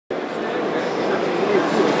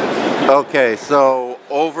Okay, so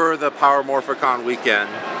over the Power Morphicon weekend,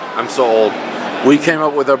 I'm so old, we came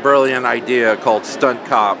up with a brilliant idea called Stunt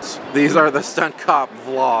Cops. These are the Stunt Cop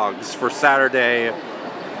vlogs for Saturday,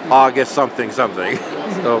 August something something.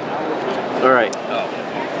 So, all right.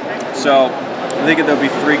 So, I'm thinking there'll be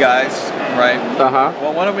 3 guys, right? Uh-huh.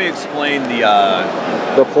 Well, why don't we explain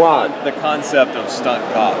the plot, the concept of stunt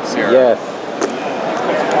cops here? Yes.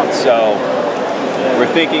 So,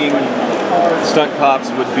 we're thinking stunt cops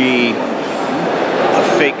would be a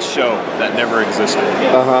fake show that never existed.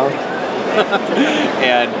 Uh-huh.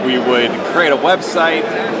 And we would create a website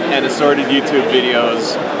and assorted YouTube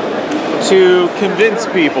videos to convince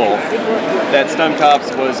people that Stunt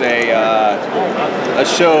Cops was a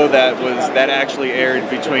show that actually aired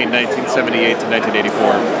between 1978 to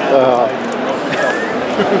 1984.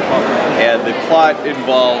 And the plot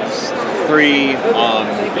involves 3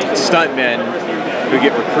 stuntmen who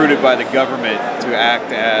get recruited by the government to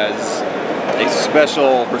act as a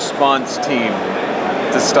special response team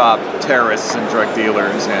to stop terrorists and drug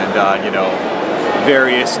dealers and you know,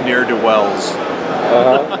 various ne'er-do-wells.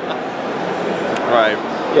 Right.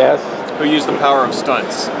 Yes. Who use the power of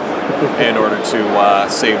stunts in order to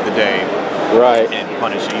save the day. Right. And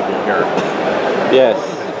punish evil here. Yes.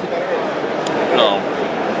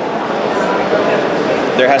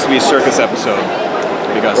 There has to be a circus episode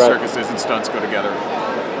because Right. circuses and stunts go together.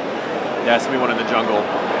 There has to be one in the jungle.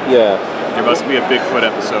 Yeah. There must be a Bigfoot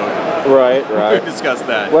episode. Right, right. We discussed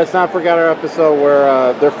that. Let's not forget our episode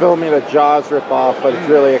where they're filming a Jaws ripoff, but it's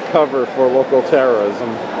really a cover for local terrorism.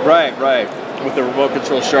 Right, right. With the remote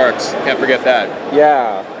control sharks. Can't forget that.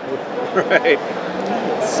 Yeah. Right.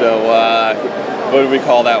 So, what do we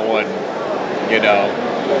call that one? You know,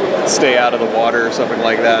 stay out of the water or something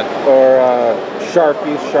like that. Or Shark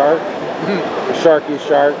Eats Shark. Shark Eats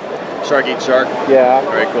Shark. Shark Eats Shark. Yeah.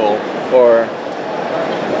 Very cool. Or...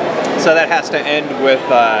 So that has to end with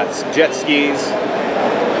jet skis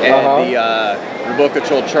and the remote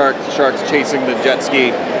control sharks chasing the jet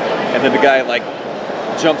ski, and then the guy like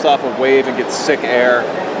jumps off a wave and gets sick air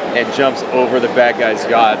and jumps over the bad guy's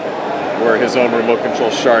yacht, where his own remote control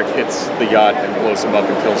shark hits the yacht and blows him up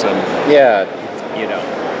and kills him. Yeah. You know.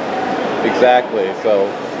 Exactly. So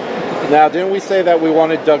now, didn't we say that we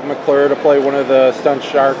wanted Doug McClure to play one of the stunt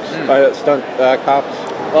sharks, stunt cops?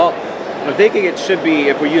 Well, I'm thinking it should be,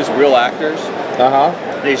 if we use real actors,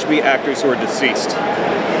 they should be actors who are deceased.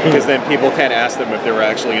 Because then people can't ask them if they were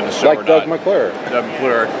actually in the show or not. Like Doug McClure. Doug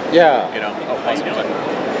McClure. Yeah. You know,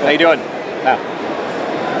 how you doing?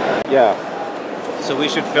 Yeah. So we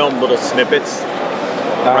should film little snippets,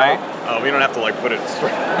 right? We don't have to like put it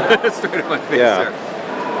straight, straight in my face there.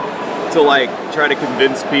 To like try to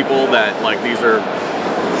convince people that like these are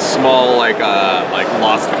small like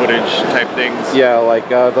lost footage type things. Yeah, like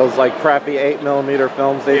those like crappy 8mm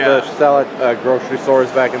films they used to sell at grocery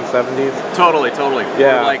stores back in the 70s. Totally, totally.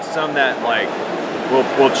 Yeah. Or like some that like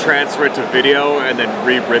we'll transfer it to video and then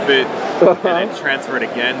re-rip it and then transfer it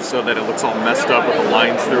again so that it looks all messed up with the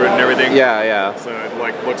lines through it and everything. Yeah, yeah. So it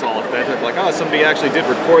like looks all authentic. Like, oh, somebody actually did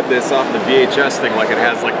record this off the VHS thing. Like it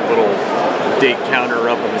has like a little date counter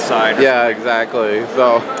up on the side. Yeah, exactly.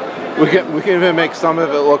 So. We can even make some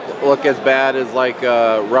of it look as bad as like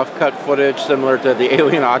rough cut footage similar to the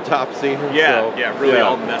alien autopsy. Yeah, so, yeah, really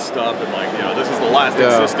all messed up and like, you know, this is the last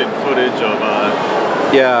existent footage of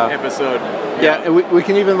episode. Yeah, and we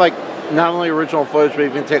can even like not only original footage, but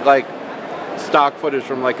even take like stock footage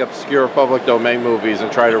from like obscure public domain movies and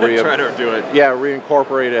try to do it. Yeah,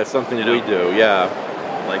 reincorporate it as something we do. Yeah.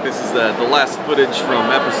 Like this is the last footage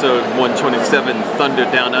from episode 127, Thunder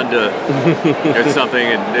Down Under, or something,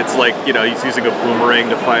 and it's like, you know, he's using a boomerang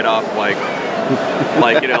to fight off like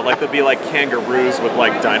you know, like there'll be like kangaroos with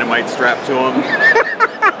like dynamite strapped to them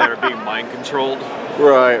that are being mind controlled.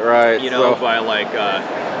 Right, right. You know, by like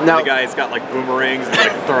the guy's got like boomerangs and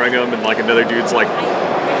like throwing them, and like another dude's like,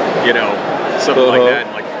 you know, something like that,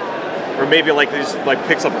 and like, or maybe like he just like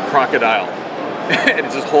picks up a crocodile. And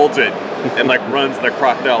it just holds it and like runs, and the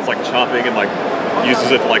crocodile's like chomping and like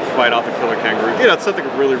uses it to like fight off a killer kangaroo. You know, it's something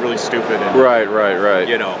really, really stupid. And, right, right, right.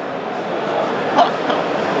 You know.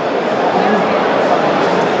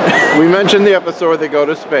 We mentioned the episode where they go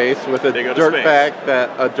to space with a dirt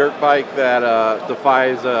bike that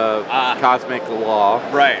defies cosmic law.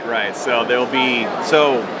 Right, right. So there'll be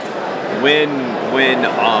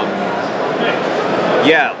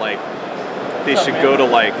yeah, like they should go to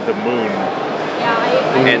like the moon.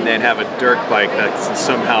 And then have a dirt bike that can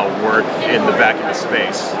somehow work in the vacuum of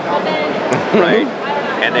space, right?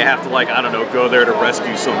 And they have to like, I don't know, go there to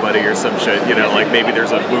rescue somebody or some shit, you know, like maybe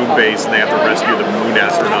there's a moon base and they have to rescue the moon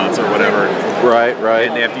astronauts or whatever. Right, right.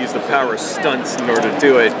 And they have to use the power of stunts in order to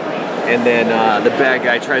do it. and then the bad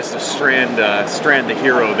guy tries to strand the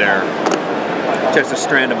hero there. Tries to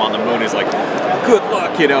strand him on the moon. He's like, good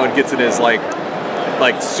luck, you know, and gets in his like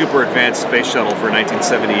super advanced space shuttle for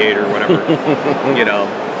 1978 or whatever, you know,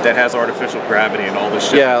 that has artificial gravity and all this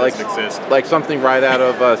shit that doesn't exist. Like something right out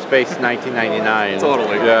of Space 1999.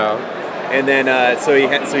 Totally. Yeah. And then so he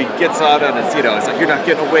gets out on his, you know, it's like, you're not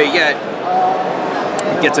getting away yet.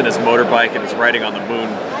 He gets in his motorbike and is riding on the moon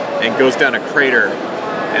and goes down a crater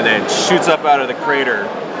and then shoots up out of the crater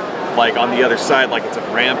like on the other side like it's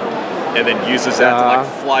a ramp, and then uses that to like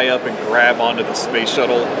fly up and grab onto the space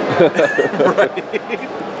shuttle. Right?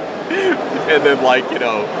 And then like, you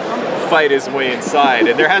know, fight his way inside.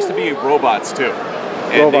 And there has to be robots too.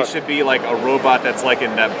 And they should be like a robot that's like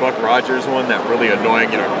in that Buck Rogers one, that really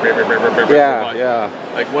annoying, you know, robot. Yeah.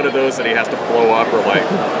 Like one of those that he has to blow up or like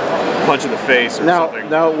punch in the face or something.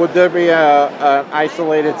 Now, would there be an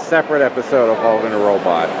isolated, separate episode involving a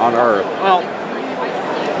robot on Earth? Well,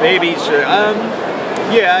 maybe.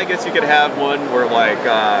 Yeah, I guess you could have one where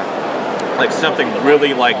like something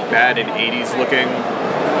really like bad and 80s looking,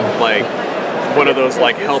 like one of those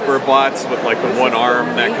like helper bots with like the one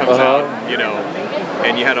arm that comes out, you know,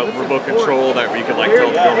 and you had a remote control that you could like tell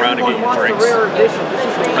to go around and get you drinks.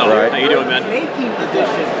 Oh, right. How you doing, man?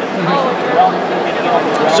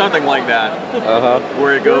 Something like that,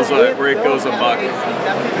 where it goes amok,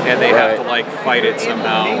 and they have to like fight it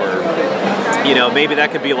somehow, or you know, maybe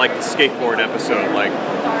that could be like the skateboard episode, like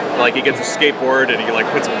he gets a skateboard and he like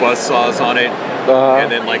puts buzzsaws on it,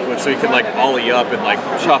 and then like so he can like ollie up and like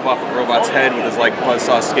chop off a robot's head with his like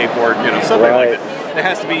buzzsaw skateboard, you know, something like that. There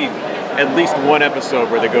has to be at least one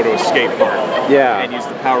episode where they go to a skate park, and use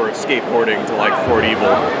the power of skateboarding to like thwart evil.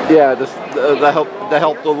 Yeah, to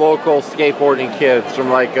help the local skateboarding kids from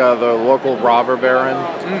like the local robber baron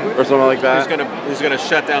or something like that. Who's gonna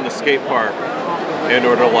shut down the skate park in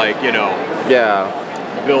order to like, you know,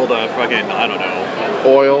 build a fucking, I don't know,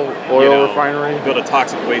 oil refinery, build a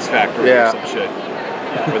toxic waste factory or some shit,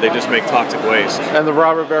 where they just make toxic waste. And the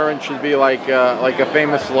robber baron should be like a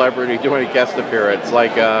famous celebrity doing a guest appearance,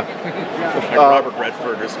 like Robert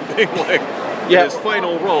Redford or something, like his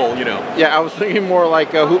final role, you know. Yeah, I was thinking more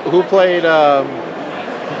like who played oh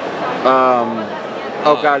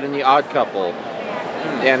god, in The Odd Couple,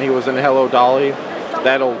 and he was in Hello Dolly.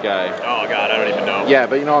 That old guy. Oh god, I don't even know. Yeah,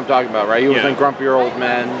 but you know what I'm talking about, right? He was in Grumpier Old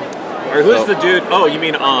Men. Or who's the dude? Oh, you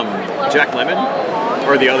mean Jack Lemmon,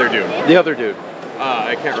 or the other dude? The other dude.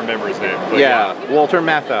 I can't remember his name. But Walter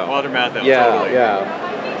Matthau. Walter Matthau. Yeah, totally. yeah.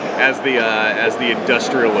 As the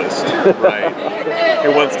industrialist, right?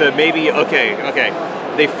 Who wants to okay.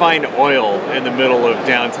 They find oil in the middle of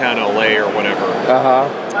downtown LA or whatever.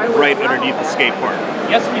 Right underneath the skate park.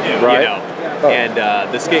 Yes, we do. Right. You know. And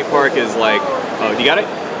the skate park is like, oh, you got it?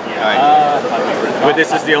 Yeah. But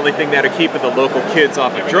this is the only thing that'll keep the local kids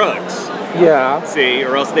off of drugs. Yeah. See,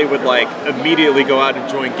 or else they would like immediately go out and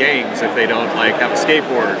join gangs if they don't like have a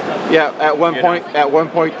skateboard. Yeah. At one point,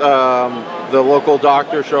 the local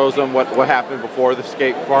doctor shows them what happened before the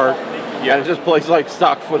skate park. Yeah. And it just plays like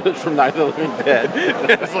stock footage from Night of the Living Dead.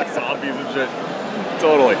 It's like zombies and shit.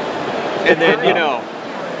 Totally. And then you know,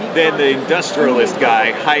 then the industrialist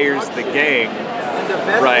guy hires the gang,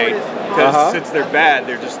 right? Because since they're bad,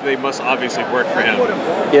 they must obviously work for him.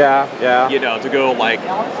 Yeah, yeah. You know, to go like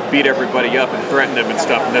beat everybody up and threaten them and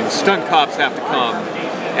stuff. And then the stunt cops have to come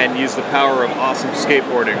and use the power of awesome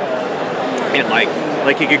skateboarding. And like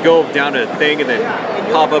he could go down a thing and then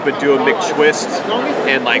pop up and do a McTwist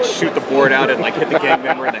and like shoot the board out and like hit the gang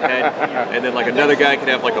member in the head. And then like another guy could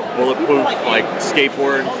have like a bulletproof like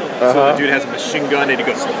skateboard. So the dude has a machine gun and he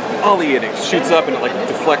goes ollie and it shoots up and it like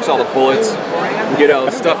deflects all the bullets. You know,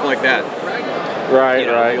 stuff like that. Right, you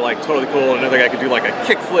know, right. Like totally cool. Another guy could do like a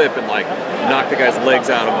kickflip and like knock the guy's legs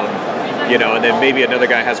out of him. You know, and then maybe another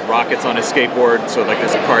guy has rockets on his skateboard, so like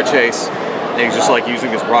there's a car chase. And he's just like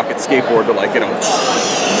using his rocket skateboard to like, you know,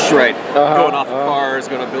 going off of cars,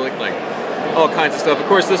 going up building, like all kinds of stuff. Of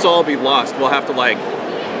course, this will all be lost. We'll have to like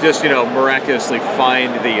just, you know, miraculously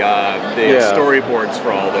find the storyboards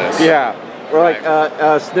for all this. Yeah, or like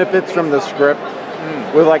snippets from the script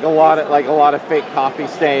with like a lot of fake coffee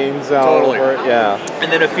stains. Totally. Yeah.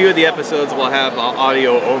 And then a few of the episodes will have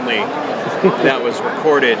audio only that was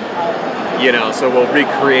recorded. You know, so we'll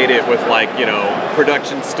recreate it with like, you know,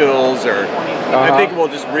 production stills, or I think we'll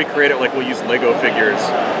just recreate it like we'll use Lego figures.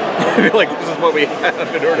 Like, this is what we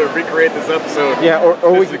have in order to recreate this episode. Yeah, or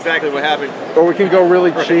this is exactly what happened. Or we can go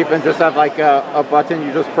really cheap and just have like a button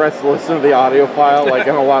you just press to listen to the audio file, like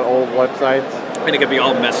on a lot of old websites. And it could be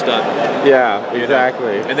all messed up. Yeah,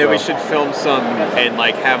 exactly. You know? And then we should film some and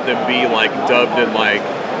like have them be like dubbed in like,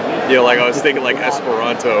 You know, like I was thinking like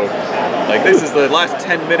Esperanto. Like this is the last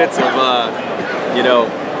 10 minutes of, you know,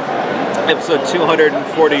 episode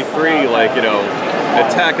 243. Like, you know,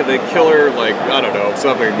 Attack of the Killer. Like I don't know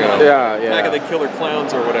something. You know, Attack of the Killer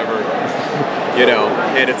Clowns or whatever. You know,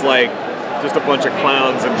 and it's like just a bunch of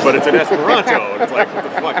clowns, but it's in Esperanto. And it's like, what the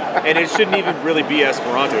fuck? And it shouldn't even really be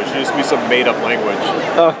Esperanto. It should just be some made-up language.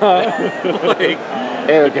 Like,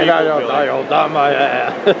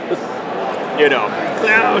 you know,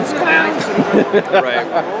 clowns. Right.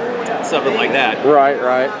 Something like that.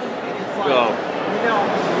 Right. So,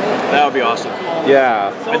 that would be awesome.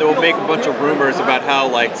 Yeah. And then we'll make a bunch of rumors about how,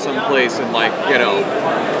 like, someplace in, like, you know,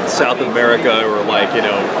 South America or, like, you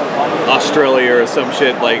know, Australia or some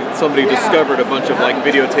shit, like, somebody discovered a bunch of, like,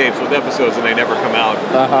 videotapes with episodes and they never come out.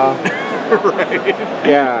 Right.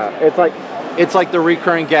 Yeah. It's like the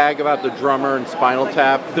recurring gag about the drummer in Spinal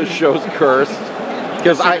Tap. The show's cursed.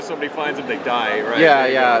 Because if somebody finds them, they die, right?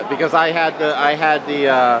 Yeah. Because I had the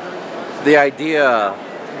idea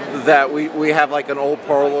that we have like an old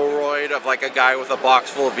Polaroid of like a guy with a box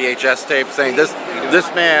full of VHS tapes saying this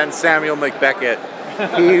man, Samuel McBeckett,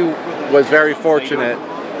 he was very fortunate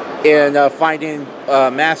in finding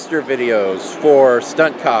master videos for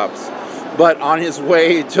Stunt Cops, but on his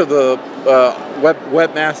way to the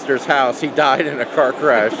webmaster's house, he died in a car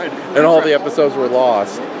crash and all the episodes were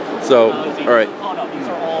lost. So, all right.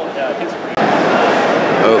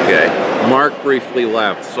 Okay, Mark briefly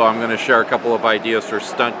left, so I'm going to share a couple of ideas for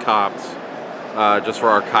Stunt Cops, just for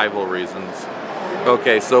archival reasons.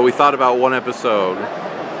 Okay, so we thought about one episode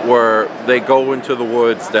where they go into the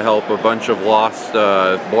woods to help a bunch of lost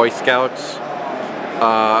Boy Scouts,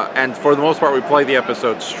 and for the most part we play the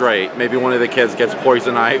episode straight. Maybe one of the kids gets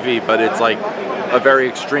poison ivy, but it's like a very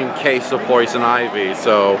extreme case of poison ivy.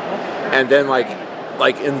 So, and then like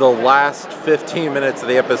in the last 15 minutes of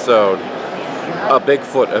the episode, a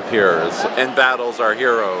Bigfoot appears and battles our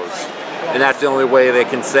heroes, and that's the only way they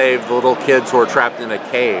can save the little kids who are trapped in a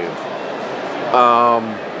cave.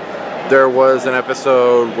 There was an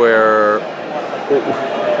episode where,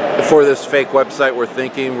 for this fake website, we're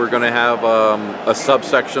thinking we're going to have a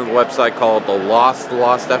subsection of the website called the Lost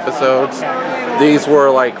episodes. These were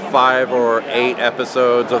like 5 or 8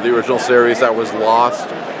 episodes of the original series that was lost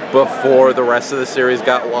before the rest of the series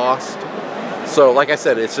got lost. So, like I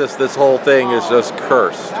said, it's just, this whole thing is just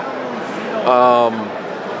cursed.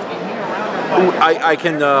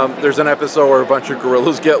 There's an episode where a bunch of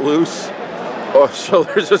gorillas get loose. Oh, so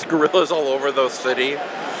there's just gorillas all over the city.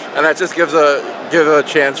 And that just gives a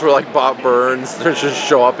chance for like Bob Burns to just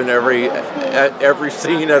show up in every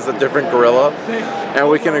scene as a different gorilla. And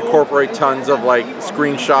we can incorporate tons of like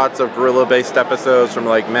screenshots of gorilla-based episodes from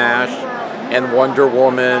like MASH and Wonder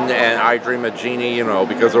Woman and I Dream of Jeannie, you know,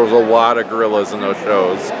 because there was a lot of gorillas in those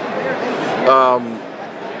shows.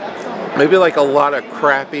 Maybe like a lot of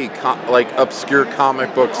crappy, like obscure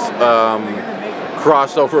comic books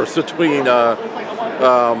crossovers between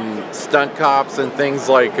Stunt Cops and things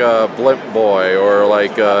like Blimp Boy or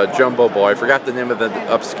like Jumbo Boy. I forgot the name of the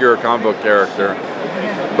obscure comic book character.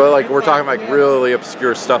 But like we're talking like really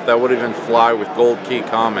obscure stuff that wouldn't even fly with Gold Key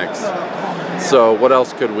Comics. So what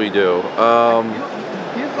else could we do?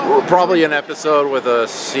 Probably an episode with a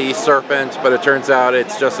sea serpent, but it turns out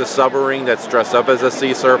it's just a submarine that's dressed up as a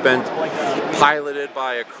sea serpent, piloted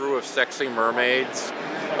by a crew of sexy mermaids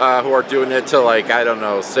who are doing it to, like, I don't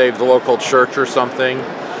know, save the local church or something.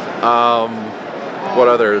 What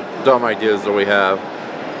other dumb ideas do we have?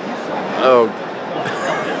 Oh,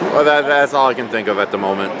 well, that's all I can think of at the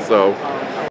moment, so...